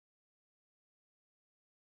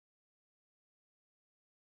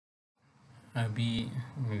We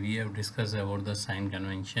have discussed about the sign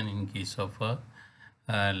convention in case of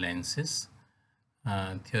lenses.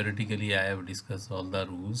 Theoretically, I have discussed all the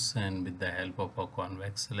rules and with the help of a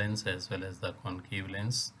convex lens as well as the concave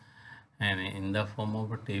lens. And in the form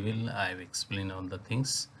of a table, I have explained all the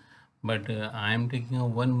things. But I am taking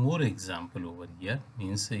one more example over here.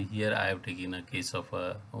 Means here I have taken a case of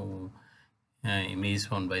a image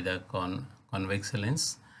found by the convex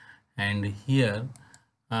lens, and here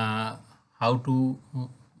uh, how to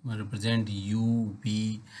represent u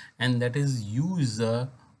v, and that is u is the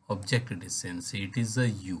object distance. It is a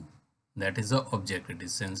u, that is the object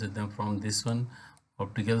distance. Then from this one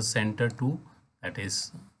optical center to that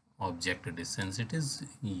is object distance, it is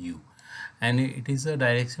u, and it is a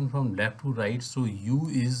direction from left to right. So u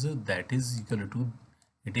is that is equal to,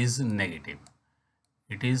 it is negative,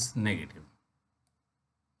 it is negative.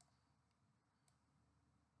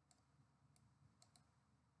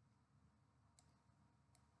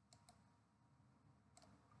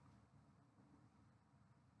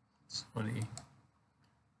 Sorry,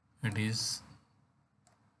 it is,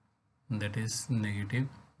 that is negative,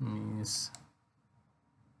 means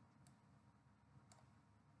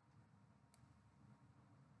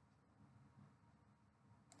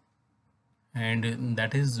and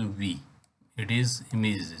that is v, it is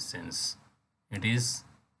image distance, it is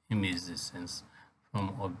image distance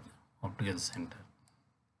from optical center.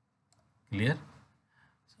 Clear?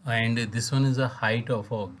 And this one is the height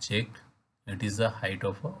of a object, it is the height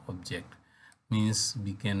of a object, means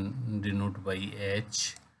we can denote by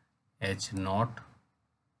h naught,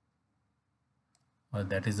 or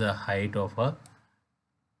that is the height of a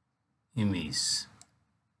image,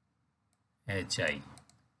 hi.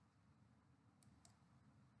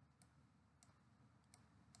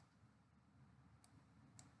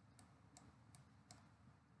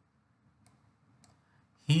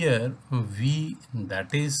 Here v,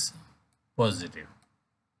 that is positive,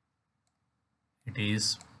 it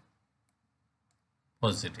is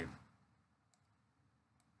positive,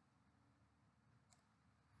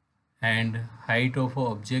 and height of a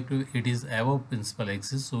object, it is above principal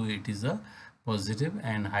axis, so it is a positive,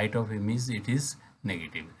 and height of image, it is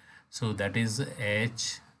negative. So that is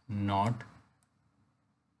h naught,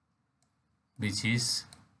 which is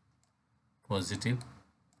positive,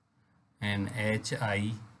 and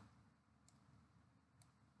hi,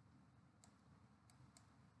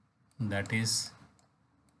 that is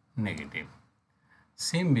negative.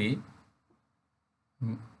 Same way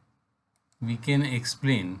we can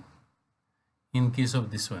explain in case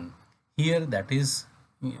of this one. Here that is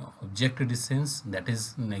object distance, that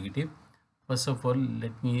is negative. First of all,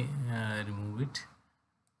 let me remove it,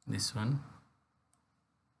 this one.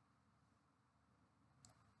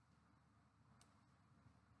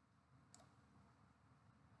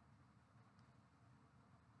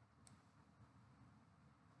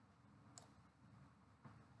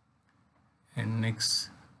 And next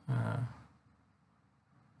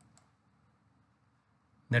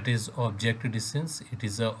that is object distance, it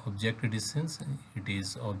is a object distance, it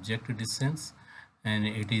is object distance, and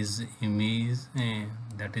it is image,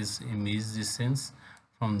 that is image distance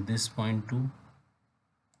from this point to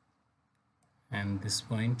and this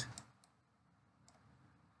point.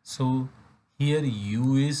 So here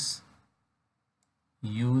u is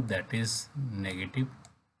u, that is negative,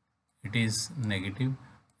 it is negative,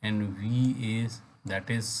 and v is, that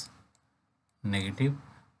is negative,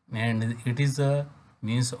 and it is a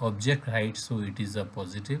means object height, so it is a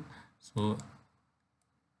positive. So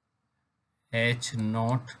h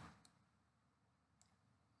naught,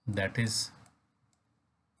 that is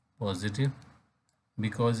positive,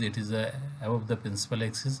 because it is above the principal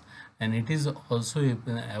axis, and it is also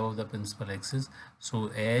above the principal axis. So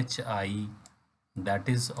hi, that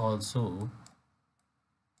is also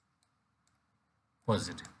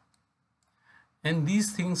positive, and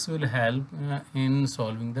these things will help in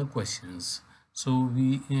solving the questions. So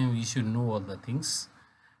we should know all the things,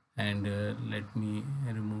 and let me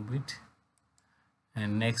remove it.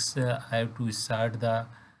 And next I have to start the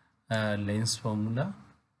lens formula,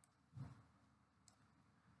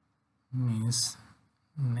 means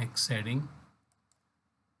next heading,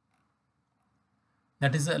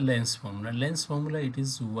 that is a lens formula. Lens formula, it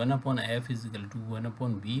is 1 upon f is equal to 1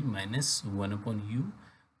 upon b minus 1 upon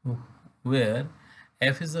u, where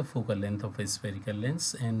f is the focal length of a spherical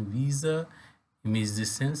lens and v is the image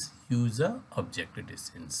distance, u is the object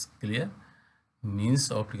distance. Clear?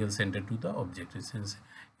 Means optical center to the object distance.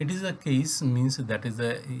 It is a case, means that is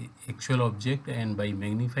the actual object, and by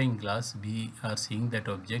magnifying glass we are seeing that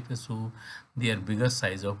object, so their bigger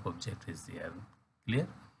size of object is there. Clear?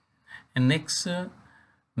 And next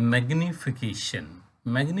Magnification.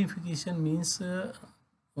 Magnification means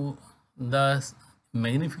the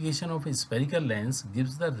magnification of a spherical lens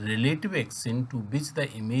gives the relative extent to which the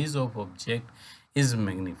image of object is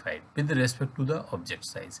magnified with respect to the object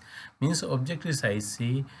size. Means object size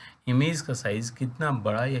से image का size कितना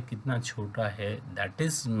बड़ा या कितना छोटा है, that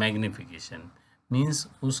is magnification. Means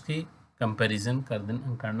उसके comparison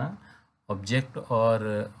करना object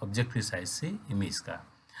और object size से image का.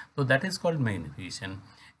 So that is called magnification.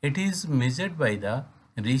 It is measured by the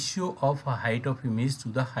ratio of height of image to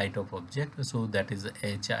the height of object. So that is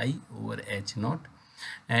hi over h naught,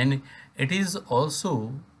 and it is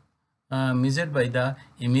also measured by the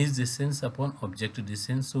image distance upon object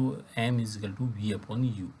distance. So m is equal to v upon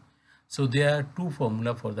u. So there are two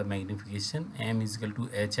formula for the magnification. M is equal to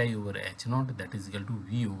hi over h naught, that is equal to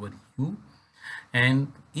v over u.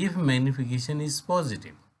 And if magnification is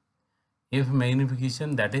positive, if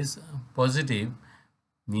magnification that is positive,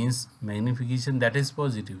 means magnification that is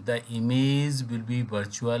positive, the image will be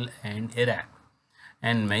virtual and erect,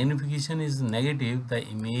 and magnification is negative, the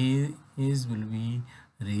image will be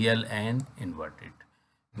real and inverted.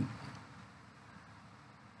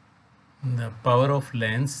 The power of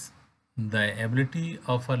lens, the ability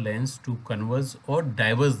of a lens to converge or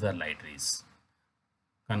diverge the light rays.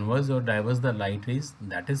 Converge or diverge the light rays,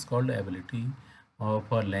 that is called ability of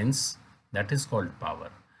a lens, that is called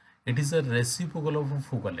power. It is a reciprocal of a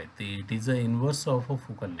focal length. It is the inverse of a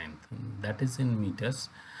focal length, that is in meters.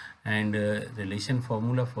 And relation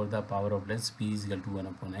formula for the power of lens, P is equal to 1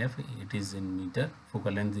 upon F. It is in meter.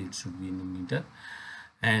 Focal length, it should be in meter.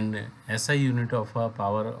 And SI unit of a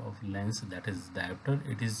power of lens, that is diopter,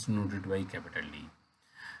 it is noted by capital D.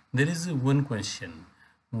 There is one question.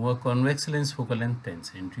 A convex lens focal length 10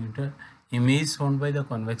 centimeter, image found by the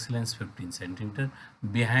convex lens 15 centimeter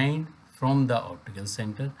behind from the optical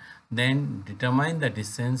center, then determine the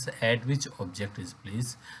distance at which object is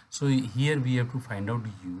placed. So here we have to find out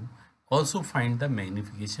u, also find the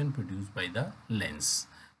magnification produced by the lens.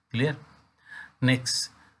 Clear?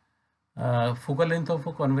 Next, focal length of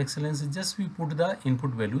a convex lens, just we put the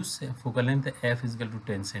input values. Focal length f is equal to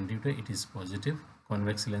 10 centimeter, it is positive.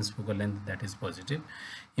 Convex lens focal length, that is positive.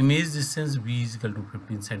 Image distance v is equal to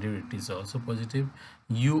 15 centimeter, it is also positive.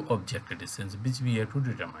 U object distance, which we have to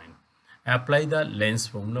determine. Apply the lens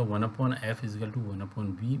formula, 1 upon f is equal to 1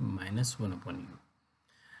 upon v minus 1 upon u,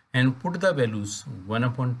 and put the values 1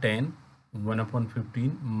 upon 10, 1 upon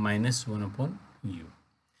 15 minus 1 upon u.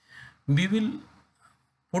 We will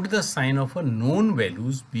put the sign of a known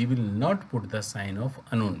values, we will not put the sign of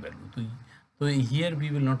unknown value. So here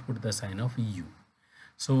we will not put the sign of u.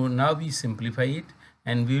 So now we simplify it,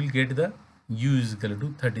 and we will get the u is equal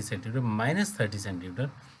to 30 centimeter minus 30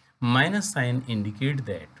 centimeter. Minus sign indicate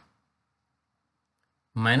that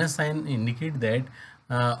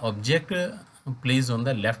object placed on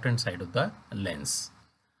the left hand side of the lens.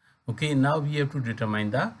 Okay, now we have to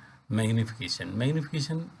determine the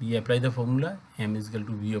magnification. We apply the formula, m is equal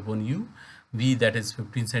to v upon u. V, that is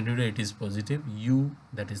 15 centimeter, it is positive. U,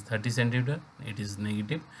 that is 30 centimeter, it is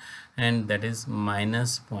negative, and that is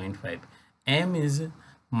minus 0.5. M is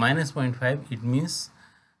minus 0.5, it means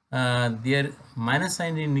their minus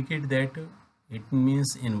sign indicate that it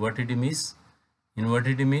means inverted image, and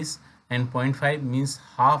 0.5 means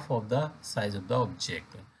half of the size of the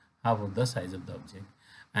object,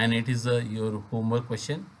 and it is your homework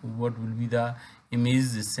question. What will be the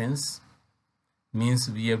image distance? Means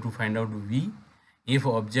we have to find out v. If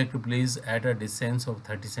object placed at a distance of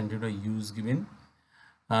 30 centimeter, u is given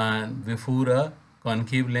before a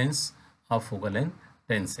concave lens of focal length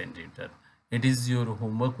 10 centimeter. It is your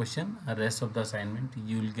homework question. The rest of the assignment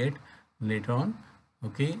you will get later on.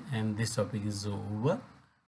 Okay, and this topic is over.